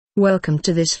Welcome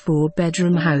to this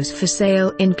 4-bedroom house for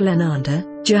sale in Glenanda,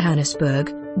 Johannesburg,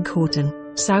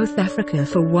 Gauteng, South Africa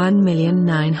for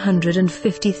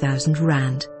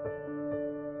R1,950,000.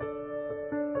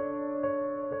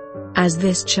 As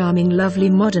this charming lovely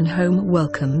modern home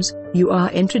welcomes, you are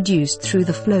introduced through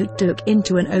the float dook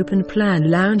into an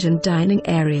open-plan lounge and dining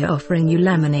area offering you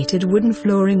laminated wooden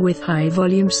flooring with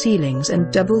high-volume ceilings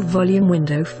and double-volume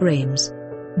window frames.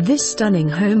 This stunning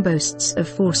home boasts of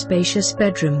 4 spacious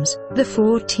bedrooms. The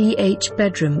 4th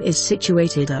bedroom is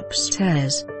situated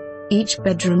upstairs, each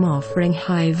bedroom offering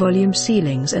high-volume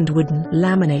ceilings and wooden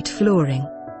laminate flooring.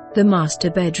 The master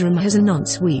bedroom has an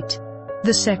ensuite.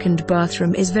 The second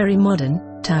bathroom is very modern,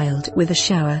 tiled with a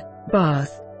shower,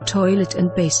 bath, toilet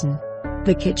and basin.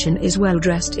 The kitchen is well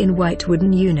dressed in white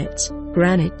wooden units,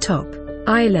 granite top,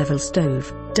 eye-level stove,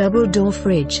 double-door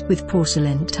fridge with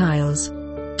porcelain tiles,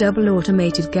 double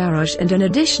automated garage and an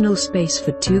additional space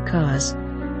for 2 cars.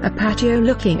 A patio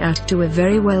looking out to a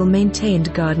very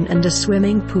well-maintained garden and a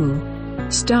swimming pool.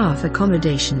 Staff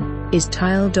accommodation is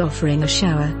tiled offering a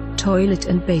shower, toilet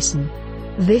and basin.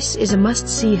 This is a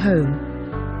must-see home.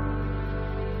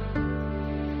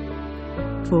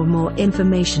 For more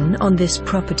information on this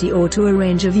property or to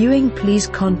arrange a viewing, please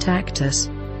contact us.